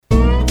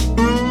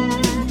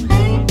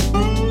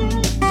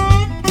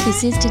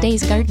This is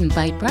today's Garden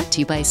Bite, brought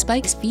to you by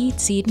Spike's Feed,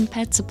 Seed, and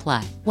Pet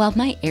Supply. While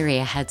my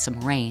area had some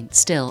rain,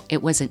 still,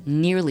 it wasn't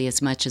nearly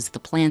as much as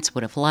the plants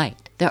would have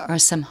liked. There are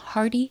some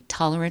hardy,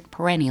 tolerant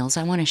perennials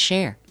I want to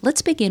share.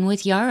 Let's begin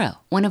with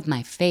yarrow, one of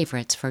my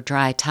favorites for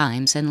dry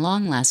times and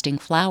long-lasting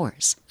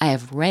flowers. I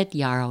have red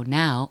yarrow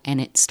now, and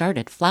it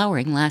started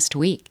flowering last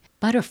week.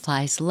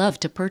 Butterflies love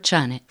to perch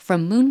on it,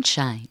 from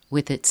moonshine,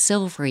 with its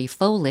silvery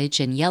foliage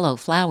and yellow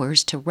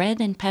flowers, to red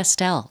and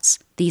pastels.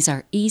 These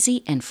are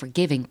easy and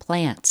forgiving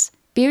plants.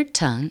 Beard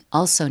tongue,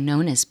 also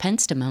known as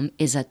penstemon,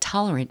 is a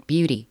tolerant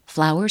beauty.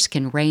 Flowers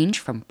can range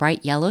from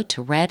bright yellow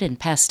to red and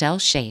pastel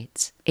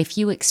shades. If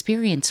you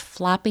experience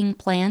flopping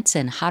plants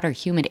in hot or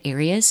humid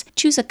areas,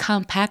 choose a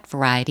compact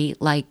variety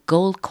like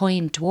Gold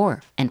Coin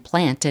Dwarf and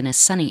plant in a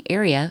sunny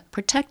area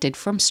protected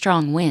from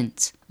strong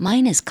winds.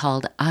 Mine is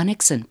called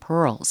Onyx and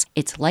Pearls.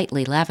 Its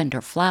lightly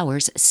lavender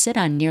flowers sit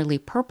on nearly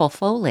purple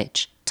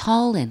foliage.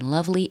 Tall and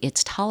lovely,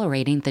 it's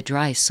tolerating the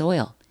dry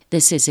soil.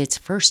 This is its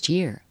first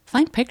year.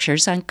 Find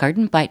pictures on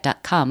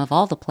gardenbite.com of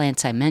all the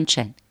plants I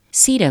mentioned.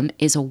 Sedum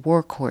is a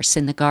workhorse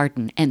in the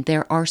garden, and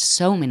there are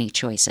so many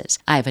choices.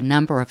 I have a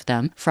number of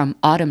them, from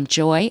Autumn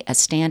Joy, a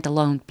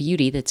standalone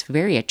beauty that's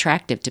very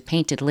attractive to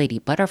painted lady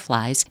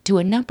butterflies, to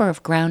a number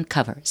of ground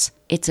covers.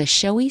 It's a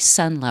showy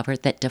sun lover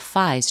that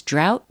defies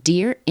drought,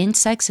 deer,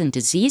 insects, and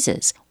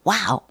diseases.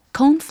 Wow!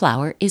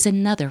 Coneflower is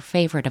another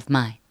favorite of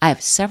mine. I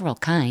have several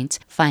kinds.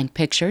 Find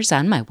pictures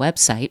on my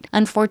website.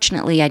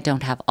 Unfortunately, I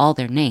don't have all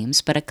their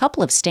names, but a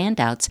couple of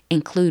standouts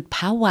include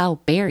Powwow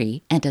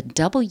Berry and a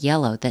double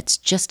yellow that's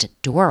just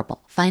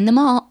adorable. Find them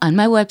all on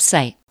my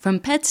website. From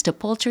pets to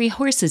poultry,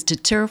 horses to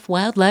turf,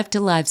 wildlife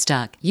to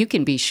livestock, you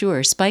can be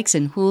sure Spikes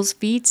and Hool's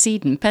Feed,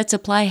 Seed, and Pet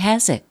Supply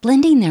has it.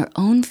 Blending their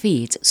own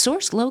feeds,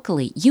 sourced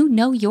locally, you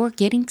know you're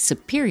getting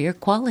superior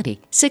quality.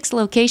 6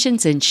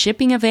 locations and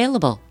shipping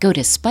available. Go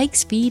to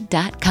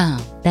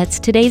spikesfeed.com. That's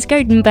today's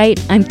Garden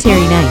Bite. I'm Terry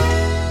Knight.